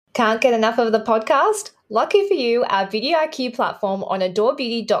Can't get enough of the podcast? Lucky for you, our Video IQ platform on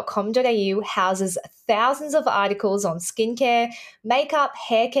adorebeauty.com.au houses thousands of articles on skincare, makeup,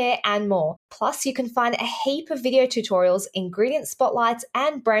 hair care, and more. Plus, you can find a heap of video tutorials, ingredient spotlights,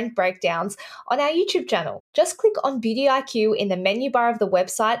 and brand breakdowns on our YouTube channel. Just click on Beauty IQ in the menu bar of the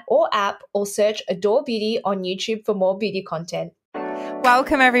website or app, or search Adore Beauty on YouTube for more beauty content.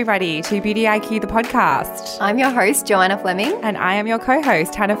 Welcome, everybody, to Beauty IQ, the podcast. I'm your host, Joanna Fleming. And I am your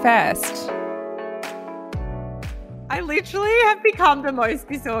co-host, Hannah First. I literally have become the most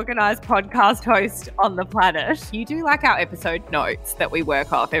disorganized podcast host on the planet. You do like our episode notes that we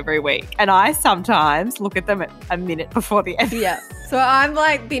work off every week, and I sometimes look at them a minute before the episode. Yeah. So I'm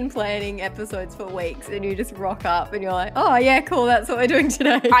like been planning episodes for weeks, and you just rock up and you're like, oh yeah, cool, that's what we're doing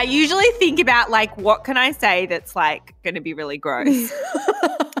today. I usually think about like, what can I say that's like going to be really gross?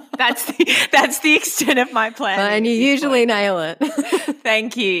 That's the extent of my plan. And you usually nail it.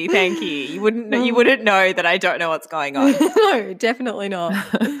 Thank you. You wouldn't know that I don't know what's going on. No, definitely not.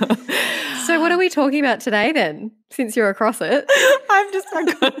 So what are we talking about today then, since you're across it? I've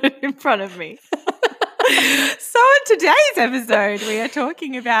got it in front of me. So in today's episode, we are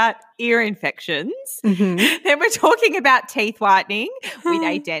talking about ear infections. Mm-hmm. Then we're talking about teeth whitening with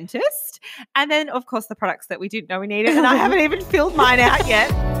a dentist. And then, of course, the products that we didn't know we needed. And I haven't even filled mine out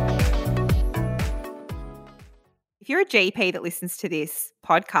yet. If you're a GP that listens to this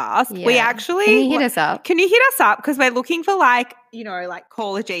podcast, we actually... Can you hit us up? Can you hit us up? Because we're looking for like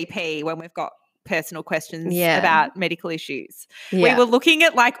call a GP when we've got personal questions about medical issues. We were looking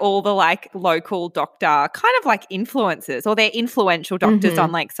at like all the like local doctor kind of like influencers, or they're influential doctors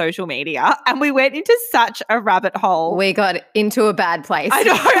on like social media, and we went into such a rabbit hole. We got into a bad place. I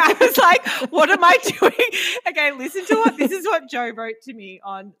know. I was like, what am I doing? Okay, listen to this is what Joe wrote to me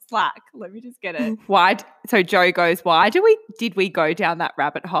on Slack. Let me just get it. So Joe goes, why did we go down that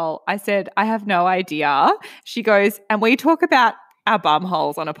rabbit hole? I said, I have no idea. She goes, and we talk about our bum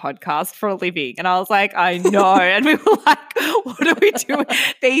holes on a podcast for a living. And I was like, I know. And we were like, what are we doing?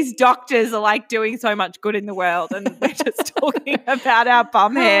 These doctors are like doing so much good in the world, and we're just talking about our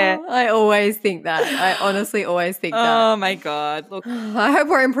bum hair. I always think that. I honestly always think that. Oh my God. Look, I hope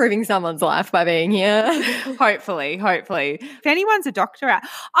we're improving someone's life by being here. Hopefully. If anyone's a doctor out,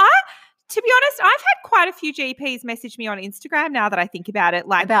 to be honest, I've had quite a few GPs message me on Instagram now that I think about it.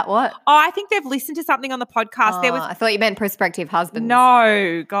 Like, about what? Oh, I think they've listened to something on the podcast. I thought you meant prospective husbands.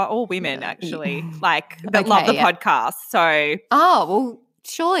 No, God, all women actually, that love the podcast. So, well,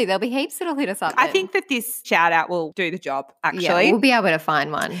 surely there'll be heaps that'll hit us up. I think that this shout out will do the job, actually. Yeah, we'll be able to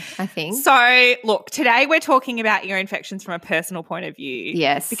find one, I think. So, look, today we're talking about ear infections from a personal point of view.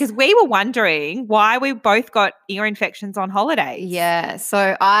 Yes. Because we were wondering why we both got ear infections on holidays. Yeah.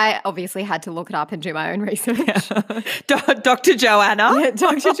 So I obviously had to look it up and do my own research. Dr. Joanna. Yeah,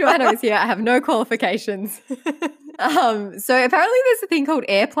 Dr. Joanna is here. I have no qualifications. So apparently there's a thing called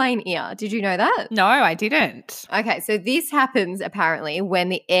airplane ear. Did you know that? No, I didn't. Okay, so this happens apparently when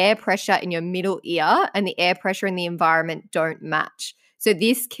the air pressure in your middle ear and the air pressure in the environment don't match. So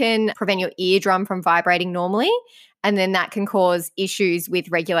this can prevent your eardrum from vibrating normally, and then that can cause issues with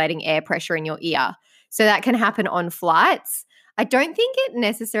regulating air pressure in your ear. So that can happen on flights. I don't think it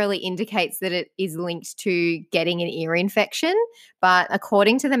necessarily indicates that it is linked to getting an ear infection, but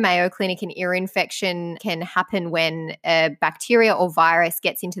according to the Mayo Clinic, an ear infection can happen when a bacteria or virus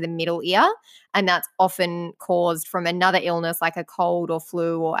gets into the middle ear, and that's often caused from another illness like a cold or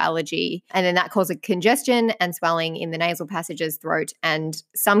flu or allergy, and then that causes congestion and swelling in the nasal passages, throat, and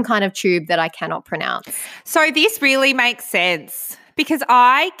some kind of tube that I cannot pronounce. So this really makes sense. Because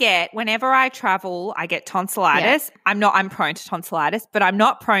whenever I travel, I get tonsillitis. Yeah. I'm prone to tonsillitis, but I'm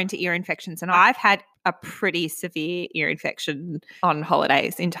not prone to ear infections. And I've had a pretty severe ear infection on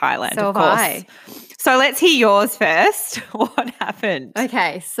holidays in Thailand, so of course. I. So let's hear yours first. What happened?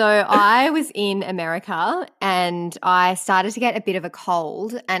 Okay, so I was in America and I started to get a bit of a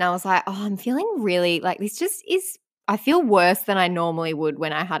cold, and I was like, I'm feeling really like this just is I feel worse than I normally would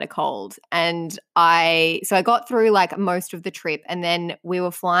when I had a cold. And I got through like most of the trip, and then we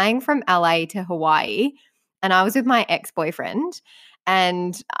were flying from LA to Hawaii, and I was with my ex-boyfriend,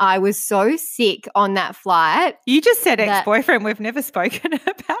 and I was so sick on that flight. You just said ex-boyfriend. We've never spoken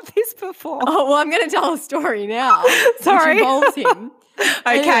about this before. Oh, well, I'm going to tell a story now. Sorry. Which involves him.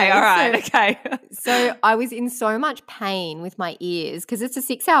 Okay, anyway, all right, okay. So I was in so much pain with my ears because it's a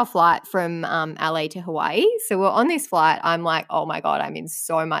 6-hour flight from LA to Hawaii. So we're on this flight. I'm like, oh my God, I'm in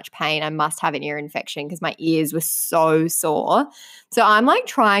so much pain. I must have an ear infection because my ears were so sore. So I'm like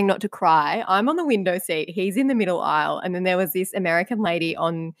trying not to cry. I'm on the window seat. He's in the middle aisle. And then there was this American lady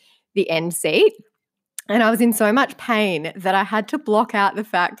on the end seat. And I was in so much pain that I had to block out the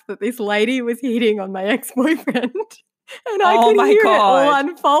fact that this lady was hitting on my ex-boyfriend. And I could hear it all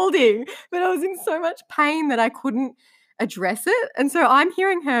unfolding. But I was in so much pain that I couldn't address it. And so I'm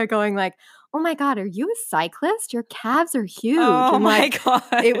hearing her going like, oh my God, are you a cyclist? Your calves are huge. Oh and my like, God.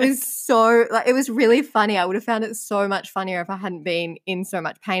 It was so, like, it was really funny. I would have found it so much funnier if I hadn't been in so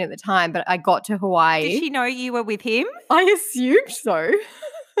much pain at the time. But I got to Hawaii. Did she know you were with him? I assumed so.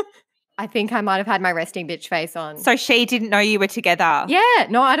 I think I might have had my resting bitch face on. So she didn't know you were together? Yeah.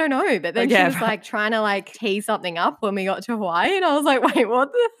 No, I don't know. But then she Yeah, was like trying to like tee something up when we got to Hawaii. And I was like, wait,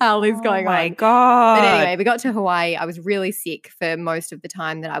 what the hell is going on? Oh my God. But anyway, we got to Hawaii. I was really sick for most of the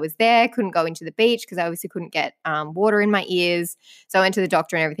time that I was there. Couldn't go into the beach because I obviously couldn't get water in my ears. So I went to the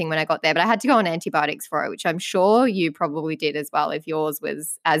doctor and everything when I got there. But I had to go on antibiotics for it, which I'm sure you probably did as well if yours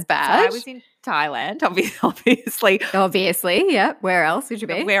was as bad. So I was in Thailand, obviously. Obviously, yeah. Where else would you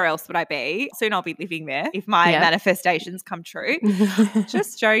be? Where else would I be? Soon I'll be living there if my manifestations come true.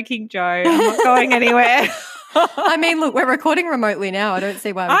 Just joking, Joe. I'm not going anywhere. I mean, look, we're recording remotely now. I don't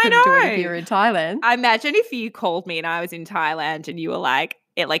see why we couldn't do it if you were in Thailand. I imagine if you called me and I was in Thailand and you were like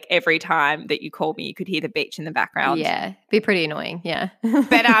every time that you called me, you could hear the beach in the background. Yeah, be pretty annoying. Yeah.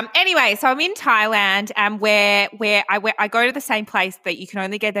 But anyway, so I'm in Thailand, and where I go to the same place that you can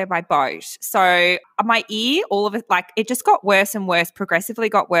only get there by boat. So my ear, all of it, like it just got worse and worse, progressively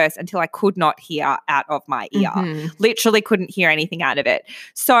got worse until I could not hear out of my ear. Mm-hmm. Literally couldn't hear anything out of it.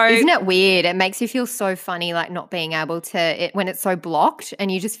 So isn't it weird? It makes you feel so funny, like not being able to when it's so blocked,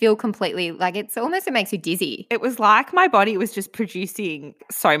 and you just feel completely like it makes you dizzy. It was like my body was just producing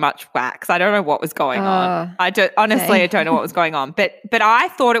so much wax. I don't know what was going on. I don't know what was going on. But I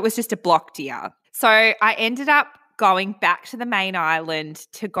thought it was just a blocked ear. So I ended up going back to the main island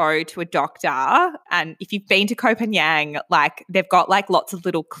to go to a doctor. And if you've been to Koh Phangan, like they've got like lots of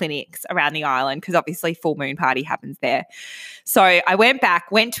little clinics around the island because obviously full moon party happens there. So I went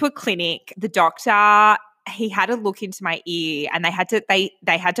to a clinic. The doctor, he had a look into my ear and they had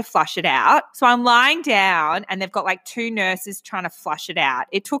to flush it out. So I'm lying down and they've got like two nurses trying to flush it out.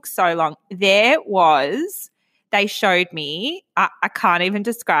 It took so long. They showed me, I can't even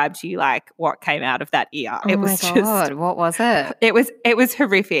describe to you like what came out of that ear. Oh my God, what was it? It was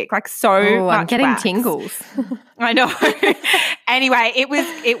horrific, like so much I'm getting wax. tingles. I know. Anyway,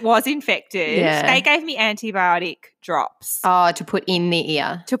 it was infected. Yeah. They gave me antibiotic drops. Oh, to put in the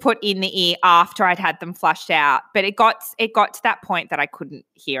ear. To put in the ear after I'd had them flushed out. But it got to that point that I couldn't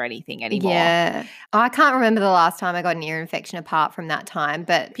hear anything anymore. Yeah. I can't remember the last time I got an ear infection apart from that time.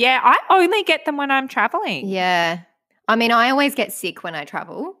 But yeah, I only get them when I'm traveling. Yeah. I mean, I always get sick when I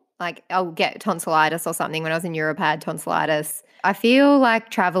travel. Like I'll get tonsillitis or something. When I was in Europe, I had tonsillitis. I feel like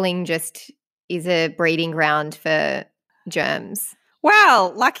traveling just is a breeding ground for germs.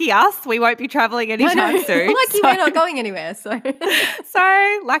 Well, lucky us, we won't be traveling anytime soon. Lucky we're not going anywhere. So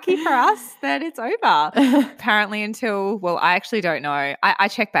lucky for us that it's over. Apparently I actually don't know. I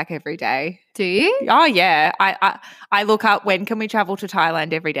check back every day. Do you? Oh, yeah. I look up when can we travel to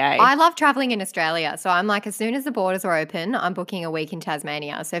Thailand every day. I love traveling in Australia. So I'm like, as soon as the borders are open, I'm booking a week in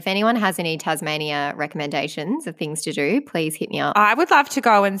Tasmania. So if anyone has any Tasmania recommendations of things to do, please hit me up. I would love to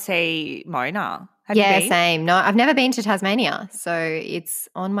go and see Mona. Have you been? Same. No, I've never been to Tasmania, so it's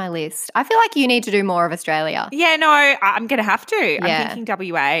on my list. I feel like you need to do more of Australia. Yeah, no, I'm going to have to. I'm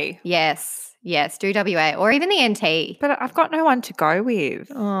thinking WA. Yes, do WA or even the NT. But I've got no one to go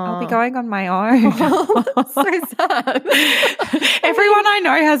with. I'll be going on my own. So sad. Everyone I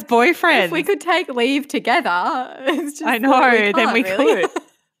know has boyfriends. If we could take leave together, it's just I know, then we really. could.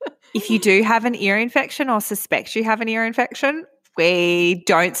 If you do have an ear infection or suspect you have an ear infection, we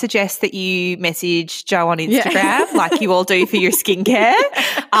don't suggest that you message Joe on Instagram like you all do for your skincare,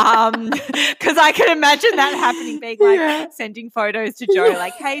 because I can imagine that happening, being like sending photos to Joe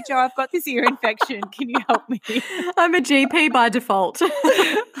like, hey, Joe, I've got this ear infection. Can you help me? I'm a GP by default.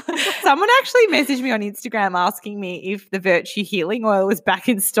 Someone actually messaged me on Instagram asking me if the Virtue Healing Oil was back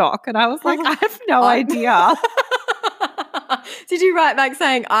in stock, and I was like, I have no idea. Did you write back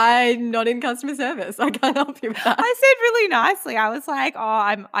saying, I'm not in customer service, I can't help you with that? I said really nicely. I was like,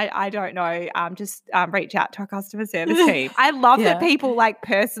 I don't know. Just reach out to our customer service team. I love that people like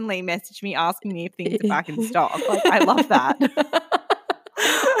personally message me asking me if things are back in stock. Like, I love that.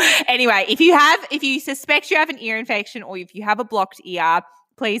 Anyway, if you suspect you have an ear infection or if you have a blocked ear,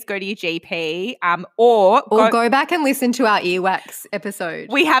 please go to your GP or go back and listen to our earwax episode.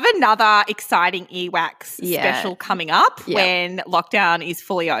 We have another exciting earwax special coming up when lockdown is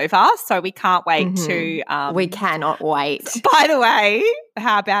fully over, so we can't wait to we cannot wait. By the way,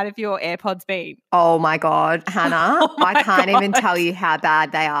 How bad have your AirPods been? Oh my God, Hannah, Oh my I can't even God. tell you how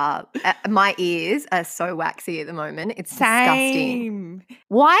bad they are. My ears are so waxy at the moment. It's disgusting. Same.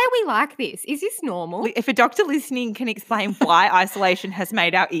 Why are we like this? Is this normal? If a doctor listening can explain why isolation has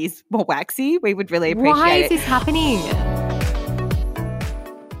made our ears more waxy, we would really appreciate Why is it. this happening?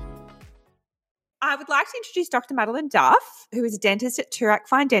 I would like to introduce Dr. Madeline Duff, who is a dentist at Toorak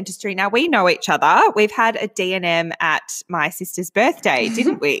Fine Dentistry. Now, we know each other. We've had a D&M at my sister's birthday,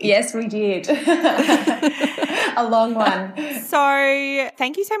 didn't we? Yes, we did. A long one. So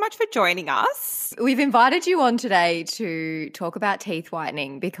thank you so much for joining us. We've invited you on today to talk about teeth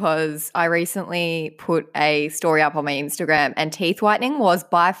whitening because I recently put a story up on my Instagram and teeth whitening was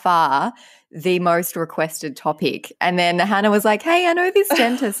by far the most requested topic. And then Hannah was like, hey, I know this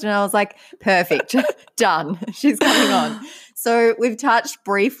dentist. And I was like, perfect, done. She's coming on. So we've touched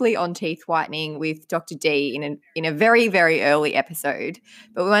briefly on teeth whitening with Dr. D in a very, very early episode.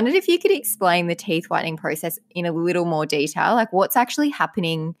 But we wondered if you could explain the teeth whitening process in a little more detail, like what's actually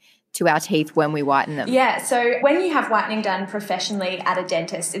happening to our teeth when we whiten them. Yeah, so when you have whitening done professionally at a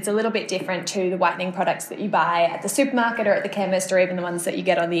dentist, it's a little bit different to the whitening products that you buy at the supermarket or at the chemist or even the ones that you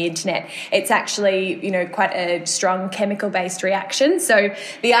get on the internet. It's actually, quite a strong chemical-based reaction. So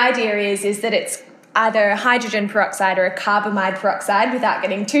the idea is that it's either a hydrogen peroxide or a carbamide peroxide without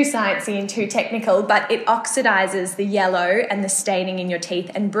getting too sciencey and too technical, but it oxidizes the yellow and the staining in your teeth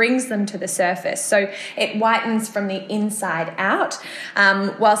and brings them to the surface. So it whitens from the inside out.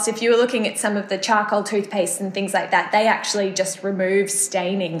 Whilst if you were looking at some of the charcoal toothpaste and things like that, they actually just remove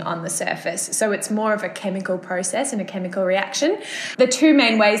staining on the surface. So it's more of a chemical process and a chemical reaction. The two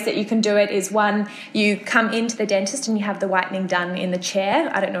main ways that you can do it is one, you come into the dentist and you have the whitening done in the chair.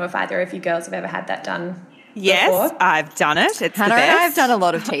 I don't know if either of you girls have ever had that done. Yes, before. I've done it. It's Hannah the best. and I have done a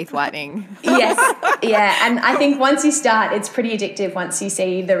lot of teeth whitening. Yes, yeah, and I think once you start, it's pretty addictive once you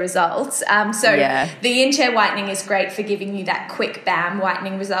see the results. The in-chair whitening is great for giving you that quick bam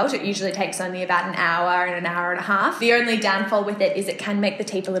whitening result. It usually takes only about an hour and a half. The only downfall with it is it can make the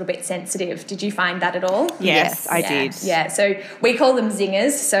teeth a little bit sensitive. Did you find that at all? Yes, I did. Yeah, so we call them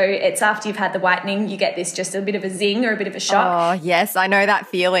zingers. So it's after you've had the whitening, you get this just a bit of a zing or a bit of a shock. Oh, yes, I know that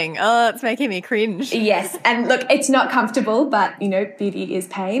feeling. Oh, it's making me cringe. Yes, and look, it's not comfortable, but, beauty is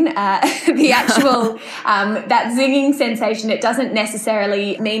pain. The actual, that zinging sensation, it doesn't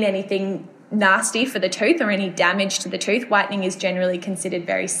necessarily mean anything nasty for the tooth or any damage to the tooth. Whitening is generally considered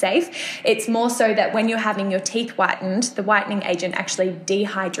very safe. It's more so that when you're having your teeth whitened, the whitening agent actually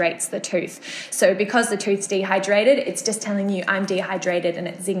dehydrates the tooth. So because the tooth's dehydrated, it's just telling you I'm dehydrated and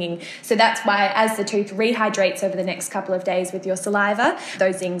it's zinging. So that's why as the tooth rehydrates over the next couple of days with your saliva,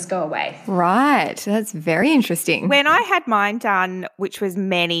 those zings go away. Right. That's very interesting. When I had mine done, which was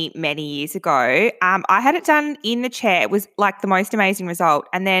many, many years ago, I had it done in the chair. It was like the most amazing result.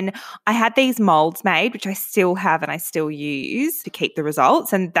 And then I had these molds made, which I still have and I still use to keep the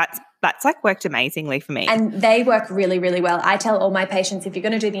results. And that's like worked amazingly for me. And they work really, really well. I tell all my patients, if you're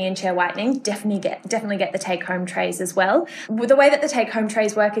going to do the in-chair whitening, definitely get the take-home trays as well. The way that the take-home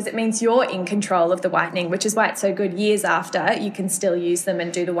trays work is it means you're in control of the whitening, which is why it's so good years after you can still use them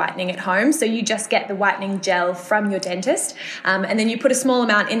and do the whitening at home. So you just get the whitening gel from your dentist and then you put a small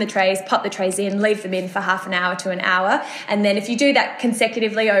amount in the trays, pop the trays in, leave them in for half an hour to an hour. And then if you do that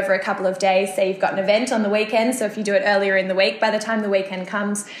consecutively over a couple of days, say you've got an event on the weekend, so if you do it earlier in the week, by the time the weekend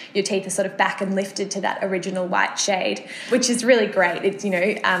comes, your teeth are sort of back and lifted to that original white shade, which is really great. It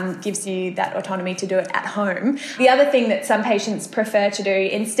gives you that autonomy to do it at home. The other thing that some patients prefer to do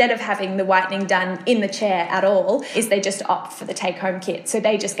instead of having the whitening done in the chair at all is they just opt for the take-home kit. So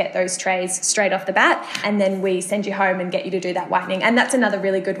they just get those trays straight off the bat and then we send you home and get you to do that whitening. And that's another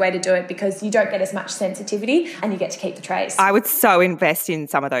really good way to do it because you don't get as much sensitivity and you get to keep the trays. I would so invest in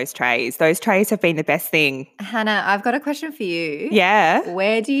some of those trays. Those trays have been the best thing. Hannah, I've got a question for you. Yeah.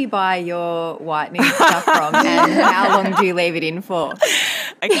 Where do you buy your whitening stuff from and how long do you leave it in for?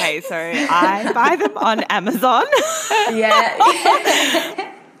 Okay, so I buy them on Amazon.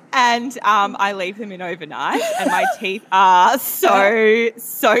 Yeah. And I leave them in overnight and my teeth are so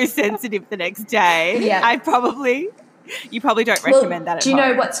sensitive the next day. Yeah. You probably don't recommend that at home. Do you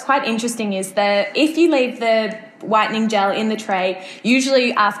know what's quite interesting is that if you leave the whitening gel in the tray,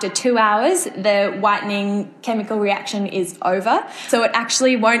 usually after 2 hours, the whitening chemical reaction is over. So it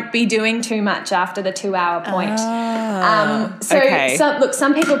actually won't be doing too much after the 2 hour point. Okay.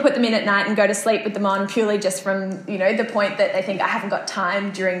 Some people put them in at night and go to sleep with them on purely just from, the point that they think I haven't got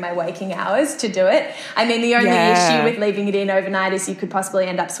time during my waking hours to do it. I mean, the only issue with leaving it in overnight is you could possibly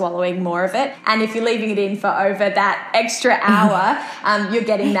end up swallowing more of it. And if you're leaving it in for over that extra hour, you're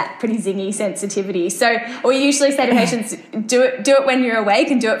getting that pretty zingy sensitivity. So we usually usually say to patients, do it when you're awake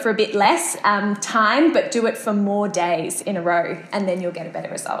and do it for a bit less time, but do it for more days in a row, and then you'll get a better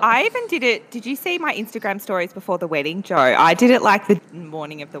result. I even did it. Did you see my Instagram stories before the wedding, Joe? I did it like the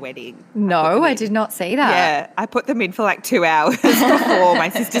morning of the wedding. No, I did not see that. Yeah, I put them in for like 2 hours before my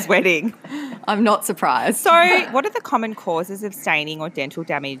sister's wedding. I'm not surprised. So what are the common causes of staining or dental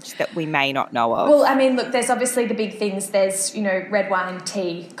damage that we may not know of? Well, I mean, look, there's obviously the big things. There's, red wine,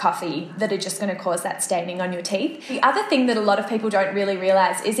 tea, coffee that are just going to cause that staining on your teeth. The other thing that a lot of people don't really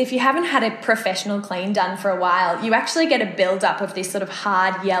realise is if you haven't had a professional clean done for a while, you actually get a build-up of this sort of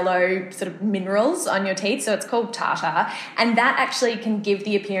hard yellow sort of minerals on your teeth. So it's called tartar. And that actually can give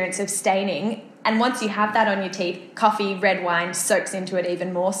the appearance of staining. And once you have that on your teeth, coffee, red wine soaks into it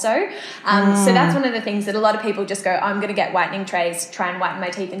even more so. So that's one of the things that a lot of people just go, I'm going to get whitening trays, try and whiten my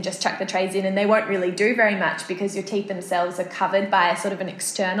teeth and just chuck the trays in, and they won't really do very much because your teeth themselves are covered by a sort of an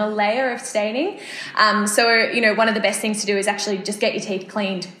external layer of staining. So, one of the best things to do is actually just get your teeth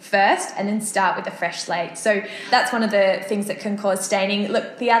cleaned first and then start with a fresh slate. So that's one of the things that can cause staining.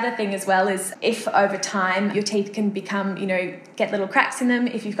 Look, the other thing as well is if over time your teeth can become, get little cracks in them,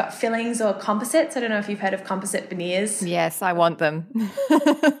 if you've got fillings or composites. I don't know if you've heard of composite veneers. Yes, I want them.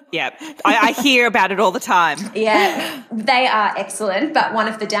 Yeah, I hear about it all the time. Yeah, they are excellent, but one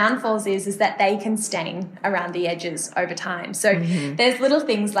of the downfalls is that they can stain around the edges over time. So there's little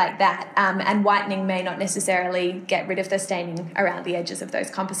things like that, and whitening may not necessarily get rid of the staining around the edges of those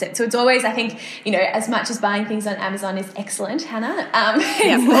composites. So it's always, I think, as much as buying things on Amazon is excellent, Hannah,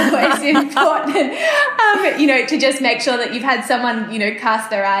 it's always important, to just make sure that you've had someone, cast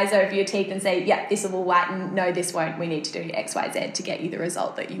their eyes over your teeth and say, yeah, this will whiten. No, this won't. We need to do X, Y, Z to get you the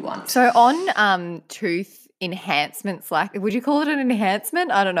result that you want. So on tooth enhancements, like, would you call it an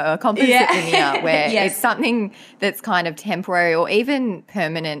enhancement? I don't know, a composite veneer where Yes. it's something that's kind of temporary or even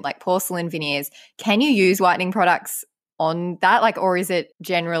permanent, like porcelain veneers. Can you use whitening products on that, or is it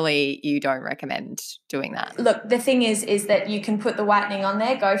generally you don't recommend doing that? Look, the thing is that you can put the whitening on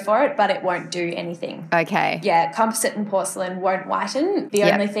there, go for it, but it won't do anything. Okay. Yeah, composite and porcelain won't whiten. The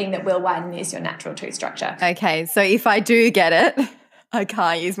only thing that will whiten is your natural tooth structure. Okay, so if I do get it, I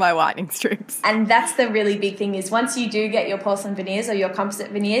can't use my whitening strips. And that's the really big thing is once you do get your porcelain veneers or your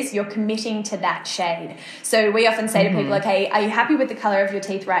composite veneers, you're committing to that shade. So we often say to people, okay, are you happy with the colour of your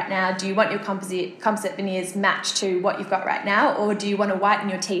teeth right now? Do you want your composite veneers matched to what you've got right now? Or do you want to whiten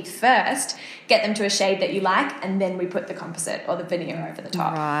your teeth first, get them to a shade that you like, and then we put the composite or the veneer over the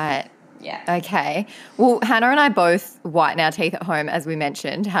top? Right. Yeah. Okay. Well, Hannah and I both whiten our teeth at home, as we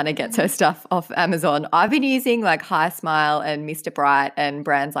mentioned. Hannah gets her stuff off Amazon. I've been using Hi Smile and Mr. Bright and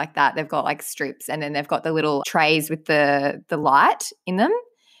brands like that. They've got strips and then they've got the little trays with the light in them.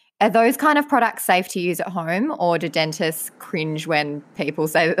 Are those kind of products safe to use at home, or do dentists cringe when people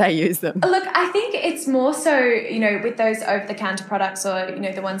say that they use them? Look, I think it's more so, with those over-the-counter products or,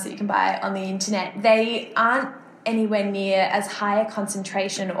 the ones that you can buy on the internet, they aren't anywhere near as high a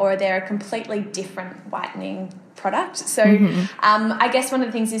concentration, or they're a completely different whitening product. So I guess one of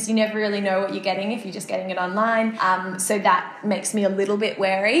the things is you never really know what you're getting if you're just getting it online. So that makes me a little bit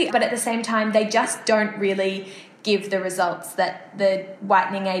wary. But at the same time, they just don't really give the results that the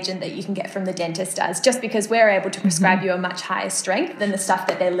whitening agent that you can get from the dentist does, just because we're able to prescribe you a much higher strength than the stuff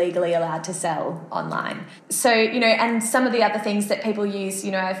that they're legally allowed to sell online. So, and some of the other things that people use,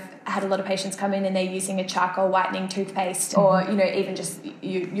 I've had a lot of patients come in and they're using a charcoal whitening toothpaste or, even just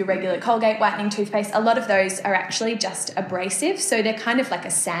your regular Colgate whitening toothpaste. A lot of those are actually just abrasive. So they're kind of like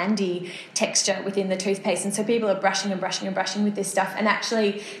a sandy texture within the toothpaste. And so people are brushing and brushing and brushing with this stuff and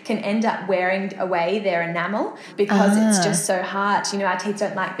actually can end up wearing away their enamel because it's just so hard. Our teeth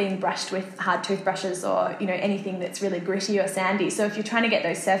don't like being brushed with hard toothbrushes or, anything that's really gritty or sandy. So if you're trying to get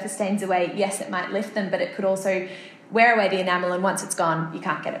those surface stains away, yes, it might lift them, but it could also wear away the enamel, and once it's gone, you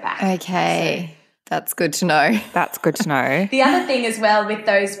can't get it back. Okay. That's good to know. That's good to know. The other thing as well with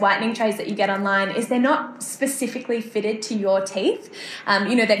those whitening trays that you get online is they're not specifically fitted to your teeth. They're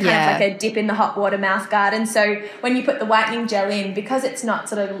kind of like a dip in the hot water mouth guard. And so when you put the whitening gel in, because it's not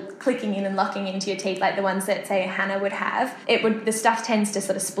sort of clicking in and locking into your teeth like the ones that, say, Hannah would have, the stuff tends to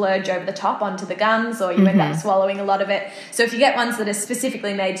sort of splurge over the top onto the gums, or you end up swallowing a lot of it. So if you get ones that are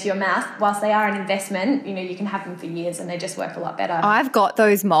specifically made to your mouth, whilst they are an investment, you can have them for years and they just work a lot better. I've got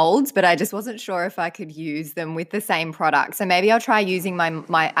those molds, but I just wasn't sure if I could use them with the same product. So maybe I'll try using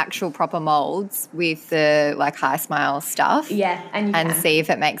my actual proper molds with the Hi Smile stuff. Yeah, and see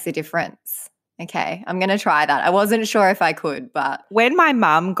if it makes a difference. Okay, I'm going to try that. I wasn't sure if I could, but when my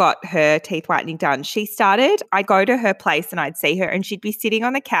mum got her teeth whitening done, I'd go to her place and I'd see her and she'd be sitting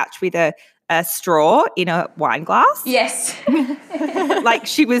on the couch with a a straw in a wine glass. Yes. Like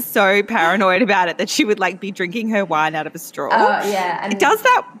she was so paranoid about it that she would like be drinking her wine out of a straw. Oh, yeah. And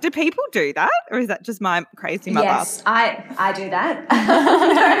Do people do that? Or is that just my crazy mother? yes, I do that.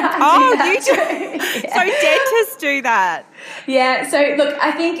 You do? Yeah. So dentists do that. Yeah, so look,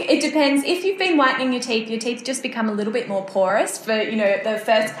 I think it depends. If you've been whitening your teeth just become a little bit more porous for, the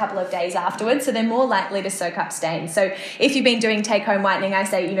first couple of days afterwards, so they're more likely to soak up stains. So if you've been doing take-home whitening, I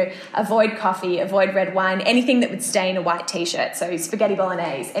say, avoid coffee, avoid red wine, anything that would stain a white T-shirt, so spaghetti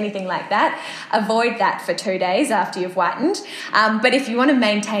bolognese, anything like that. Avoid that for 2 days after you've whitened. But if you want to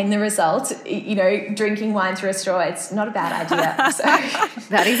maintain the result, drinking wine through a straw, it's not a bad idea. So.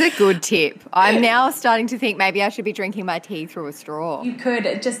 That is a good tip. I'm now starting to think maybe I should be drinking my tea through a straw. You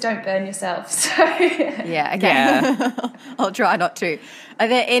could, just don't burn yourself. So. Yeah, okay. Yeah. I'll try not to. Are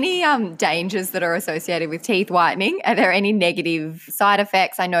there any dangers that are associated with teeth whitening? Are there any negative side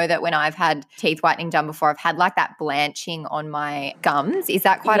effects? I know that when I've had teeth whitening done before, I've had like that blanching on my gums. Is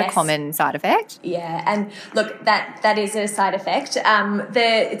that quite a common side effect? Yeah, and look, that is a side effect.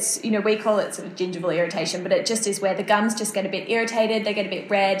 We call it sort of gingival irritation, but it just is where the gums just get a bit irritated, they get a bit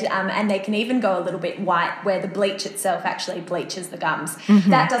red, and they can even go a little bit white where the bleach itself actually bleaches the gums.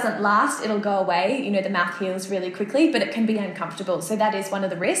 Mm-hmm. That doesn't last, it'll go away. The mouth heals really quickly, but it can be uncomfortable. So that is one of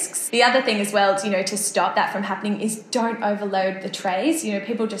the risks. The other thing as well, to stop that from happening is don't overload the trays.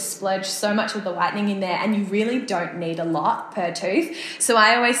 People just splurge so much of the whitening in there and you really don't need a lot per tooth. So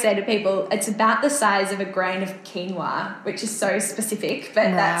I always say to people, it's about the size of a grain of quinoa, which is so specific,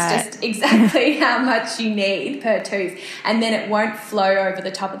 but that's just exactly how much you need per tooth. And then it won't flow over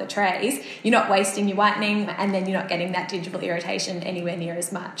the top of the trays. You're not wasting your whitening and then you're not getting that gingival irritation anywhere near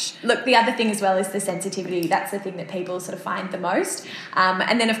as much. Look, the other thing as well is the sensitivity. That's the thing that people sort of find the most.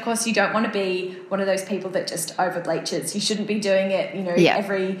 And then, of course, you don't want to be one of those people that just over bleaches. You shouldn't be doing it,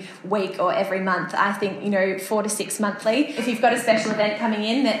 every week or every month. I think, 4 to 6 monthly. If you've got a special event coming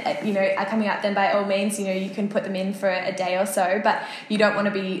in that, are coming up, then by all means, you can put them in for a day or so, but you don't want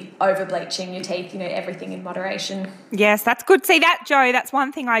to be over bleaching your teeth, everything in moderation. Yes, that's good. See that, Jo, that's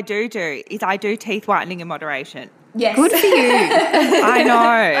one thing I do is I do teeth whitening in moderation. Yes. Good for you. I know.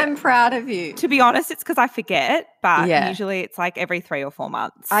 I'm proud of you. To be honest, it's because I forget, but Yeah. usually it's like every 3 or 4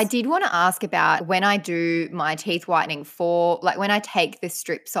 months. I did want to ask about when I do my teeth whitening when I take the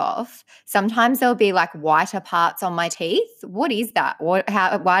strips off, sometimes there'll be like whiter parts on my teeth. What is that? Why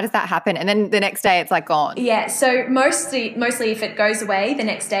does that happen? And then the next day it's like gone. Yeah, so mostly if it goes away, the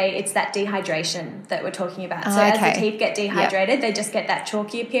next day it's that dehydration that we're talking about. So as the teeth get dehydrated, they just get that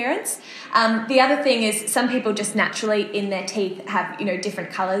chalky appearance. The other thing is some people just naturally in their teeth have, different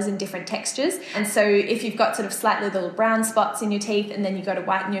colours and different textures. And so if you've got sort of slightly little brown spots in your teeth and then you go to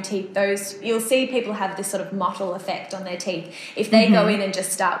whiten your teeth, you'll see people have this sort of mottle effect on their teeth. If they go in and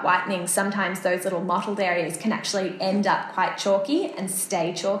just start whitening, sometimes those little mottled areas can actually end up quite chalky and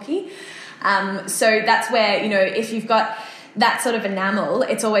stay chalky. So that's where, if you've got that sort of enamel,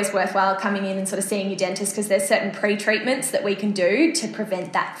 it's always worthwhile coming in and sort of seeing your dentist because there's certain pre-treatments that we can do to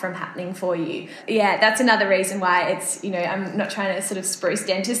prevent that from happening for you. Yeah, that's another reason why it's, I'm not trying to sort of spruce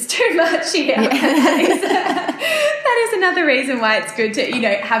dentists too much here. Yeah. That is another reason why it's good to,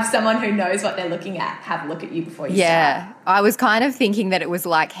 have someone who knows what they're looking at have a look at you before you start. I was kind of thinking that it was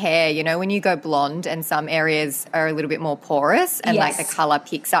like hair, when you go blonde and some areas are a little bit more porous and like the colour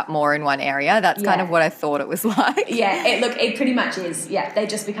picks up more in one area. That's kind of what I thought it was like. Yeah, it pretty much is. Yeah, they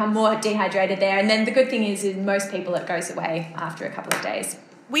just become more dehydrated there. And then the good thing is in most people it goes away after a couple of days.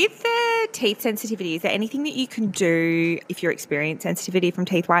 With the teeth sensitivity, is there anything that you can do if you're experiencing sensitivity from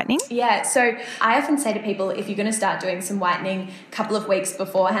teeth whitening? Yeah, so I often say to people, if you're going to start doing some whitening a couple of weeks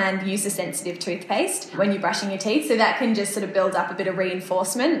beforehand, use a sensitive toothpaste when you're brushing your teeth. So that can just sort of build up a bit of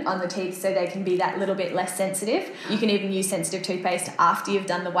reinforcement on the teeth so they can be that little bit less sensitive. You can even use sensitive toothpaste after you've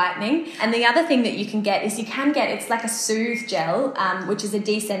done the whitening. And the other thing that you can get is it's like a soothe gel, which is a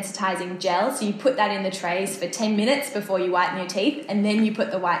desensitizing gel. So you put that in the trays for 10 minutes before you whiten your teeth and then you put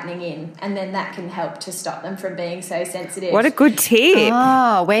the whitening in, and then that can help to stop them from being so sensitive. What a good tip.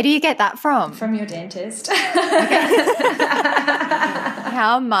 Oh, where do you get that from? From your dentist.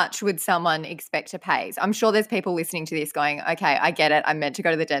 How much would someone expect to pay? I'm sure there's people listening to this going, okay, I get it. I'm meant to go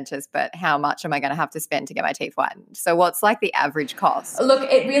to the dentist, but how much am I going to have to spend to get my teeth whitened? So what's like the average cost? Look,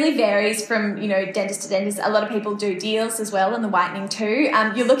 it really varies from, dentist to dentist. A lot of people do deals as well in the whitening too.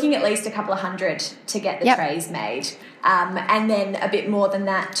 You're looking at least a couple of $100 to get the trays made. and then a bit more than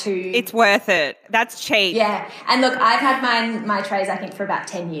that to... It's worth it. That's cheap. Yeah. And look, I've had my trays, I think, for about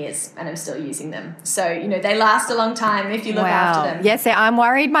 10 years and I'm still using them. So, you know, they last a long time if you look after them. Yes, I'm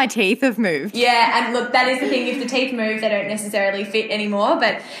worried my teeth have moved. Yeah, and look, that is the thing. If the teeth move, they don't necessarily fit anymore.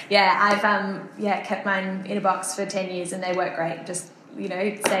 But, yeah, I've kept mine in a box for 10 years and they work great. Just, you know,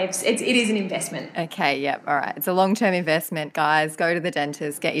 it saves. It is an investment. Okay, yep, all right. It's a long-term investment, guys. Go to the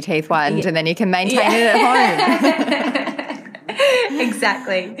dentist, get your teeth whitened, and then you can maintain it at home.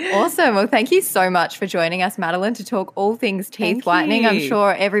 Exactly. Awesome. Well, thank you so much for joining us, Madeline, to talk all things teeth whitening. I'm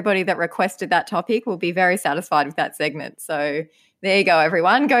sure everybody that requested that topic will be very satisfied with that segment. So there you go,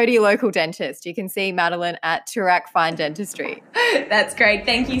 everyone. Go to your local dentist. You can see Madeline at Toorak Fine Dentistry. That's great.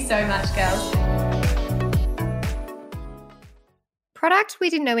 Thank you so much, girls. Product we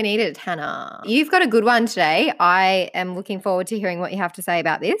didn't know we needed, Hannah. You've got a good one today. I am looking forward to hearing what you have to say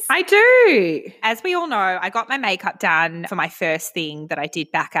about this. I do. As we all know, I got my makeup done for my first thing that I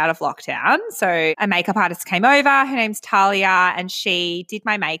did back out of lockdown. So a makeup artist came over. Her name's Talia, and she did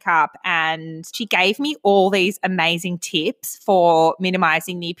my makeup and she gave me all these amazing tips for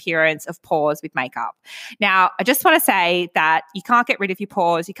minimizing the appearance of pores with makeup. Now, I just want to say that you can't get rid of your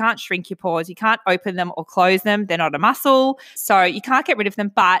pores. You can't shrink your pores. You can't open them or close them. They're not a muscle. So you can't get rid of them,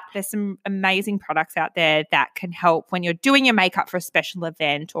 but there's some amazing products out there that can help when you're doing your makeup for a special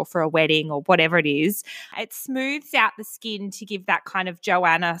event or for a wedding or whatever it is. It smooths out the skin to give that kind of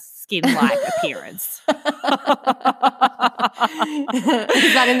Joanna skin-like appearance. Is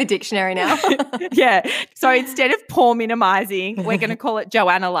that in the dictionary now? Yeah. So instead of pore minimizing, we're going to call it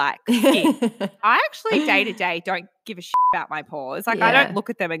Joanna-like skin. I actually day-to-day don't give a shit about my pores. Like, I don't look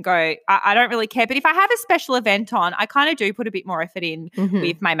at them and go, I don't really care. But if I have a special event on, I kind of do put a bit more effort in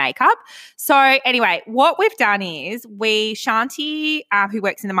with my makeup. So anyway, what we've done is Shanti, who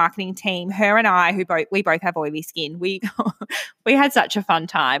works in the marketing team, her and I, we both have oily skin. We had such a fun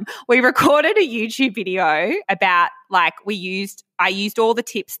time. We recorded a YouTube video about I used all the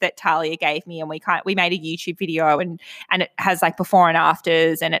tips that Talia gave me, and we made a YouTube video and it has like before and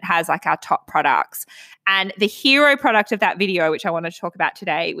afters, and it has like our top products. And the hero product of that video, which I wanted to talk about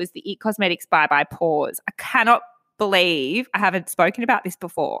today, was the IT Cosmetics Bye Bye Pores. I cannot believe I haven't spoken about this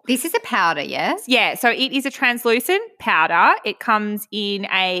before. This is a powder, yes? Yeah, so it is a translucent powder. It comes in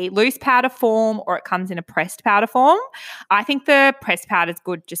a loose powder form or it comes in a pressed powder form. I think the pressed powder is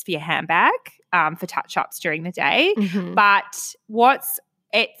good just for your handbag, for touch-ups during the day. But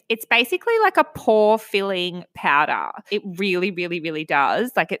it's basically like a pore filling powder. It really, really, really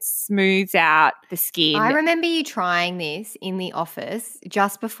does. Like, it smooths out the skin. I remember you trying this in the office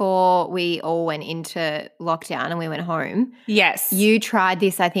just before we all went into lockdown and we went home. Yes. You tried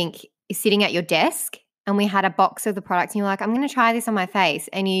this, I think, sitting at your desk, and we had a box of the products and you were like, I'm going to try this on my face.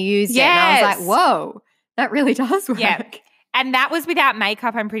 And you used it. And I was like, whoa, that really does work. Yeah. And that was without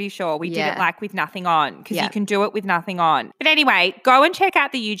makeup, I'm pretty sure. We did it like with nothing on, because you can do it with nothing on. But anyway, go and check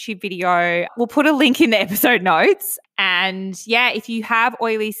out the YouTube video. We'll put a link in the episode notes. And yeah, if you have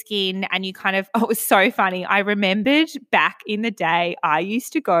oily skin and you it was so funny. I remembered back in the day, I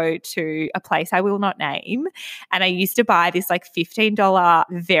used to go to a place I will not name, and I used to buy this like $15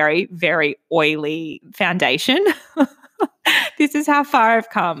 very, very oily foundation. This is how far I've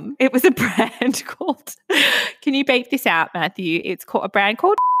come. It was a brand called, can you beep this out, Matthew? It's called a brand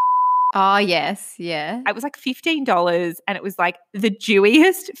called. Oh, yes. Yeah. It was like $15 and it was like the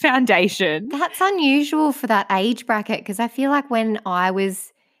dewiest foundation. That's unusual for that age bracket, because I feel like when I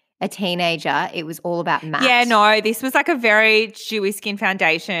was a teenager, it was all about matte. Yeah, no, this was like a very dewy skin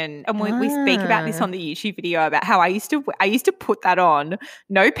foundation. And we speak about this on the YouTube video about how I used to put that on,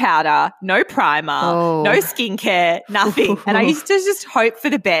 no powder, no primer, no skincare, nothing. And I used to just hope for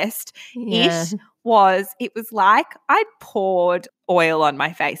the best. Yeah. It was like I'd poured oil on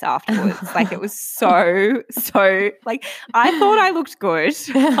my face afterwards. Like, it was so like, I thought I looked good.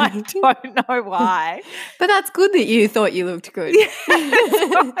 I don't know why. But that's good that you thought you looked good. Yeah,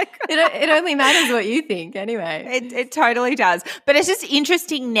 it only matters what you think anyway. It totally does. But it's just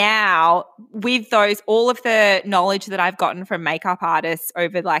interesting now with all of the knowledge that I've gotten from makeup artists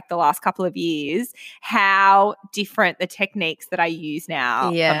over like the last couple of years, how different the techniques that I use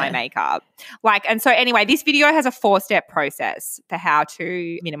now for my makeup. And so anyway, this video has a 4-step process for how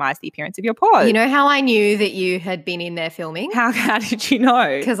to minimize the appearance of your pores. You know how I knew that you had been in there filming? How did you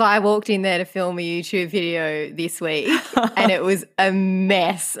know? Because I walked in there to film a YouTube video this week and it was a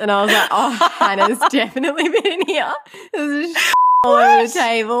mess. And I was like, oh, Hannah's definitely been in here. There's a all over the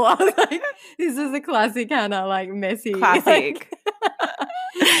table. I was like, this is a classic Hannah, like messy. Classic.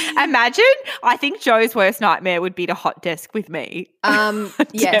 Imagine, I think Joe's worst nightmare would be to hot desk with me.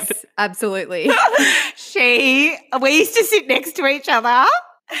 Yes, absolutely. We used to sit next to each other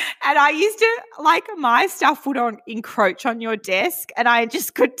and I used to, like, my stuff would encroach on your desk and I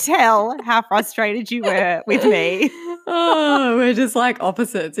just could tell how frustrated you were with me. Oh, we're just like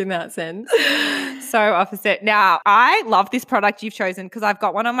opposites in that sense. So opposite. Now, I love this product you've chosen because I've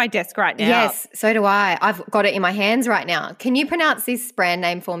got one on my desk right now. Yes, so do I. I've got it in my hands right now. Can you pronounce this brand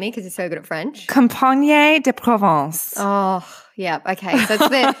name for me because you're so good at French? Compagnie de Provence. Oh, yeah. Okay. So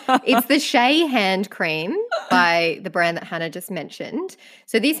it's the Shea hand cream by the brand that Hannah just mentioned.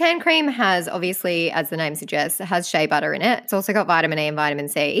 So this hand cream has, obviously, as the name suggests, it has shea butter in it. It's also got vitamin E and vitamin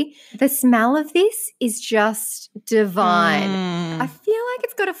C. The smell of this is just divine. I feel like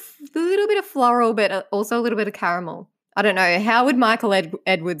it's got a little bit of floral, but also a little bit of caramel. I don't know. How would Michael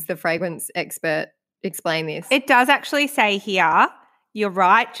Edwards, the fragrance expert, explain this? It does actually say here, you're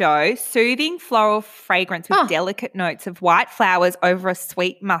right, Joe, soothing floral fragrance with delicate notes of white flowers over a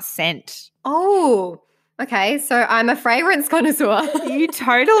sweet musk scent. Oh, okay. So I'm a fragrance connoisseur. You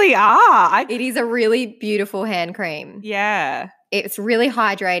totally are. It is a really beautiful hand cream. Yeah. It's really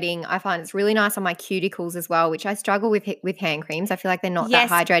hydrating. I find it's really nice on my cuticles as well, which I struggle with hand creams. I feel like they're not that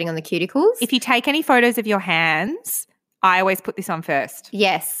hydrating on the cuticles. If you take any photos of your hands, I always put this on first.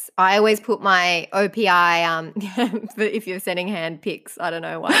 Yes. I always put my OPI, if you're sending hand pics, I don't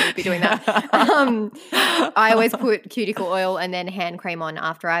know why you'd be doing that. I always put cuticle oil and then hand cream on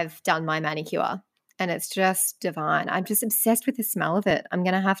after I've done my manicure. And it's just divine. I'm just obsessed with the smell of it. I'm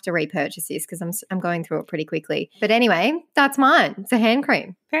going to have to repurchase this because I'm going through it pretty quickly. But anyway, that's mine. It's a hand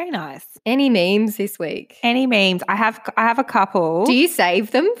cream. Very nice. Any memes this week? Any memes? I have a couple. Do you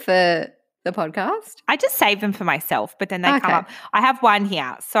save them for the podcast? I just save them for myself, but then they come up. I have one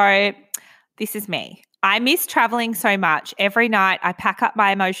here. So this is me. I miss traveling so much. Every night I pack up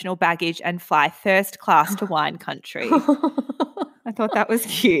my emotional baggage and fly first class to wine country. I thought that was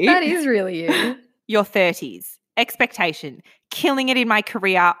cute. That is really you. Your 30s. Expectation. Killing it in my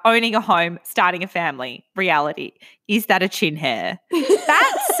career, owning a home, starting a family. Reality. Is that a chin hair?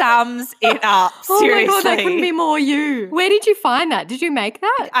 That sums it up, seriously. Oh my God, that couldn't be more you. Where did you find that? Did you make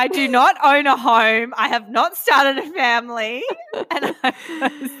that? I do not own a home. I have not started a family. And I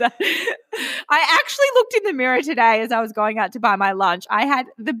actually looked in the mirror today as I was going out to buy my lunch. I had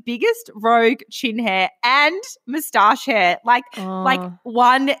the biggest rogue chin hair and moustache hair, like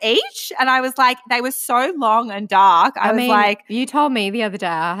one each. And I was like, they were so long and dark. I was like, you told me the other day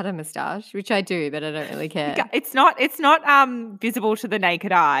I had a moustache, which I do, but I don't really care. It's not visible to the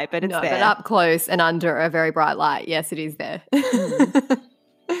naked eye, but it's there. But up close and under a very bright light, yes, it is there.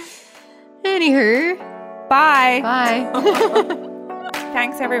 Anywho, bye.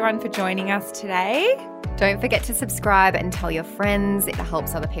 Thanks everyone for joining us today. Don't forget to subscribe and tell your friends. It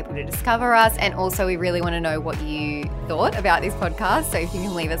helps other people to discover us. And also, we really want to know what you thought about this podcast. So if you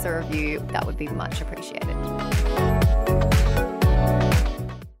can leave us a review, that would be much appreciated.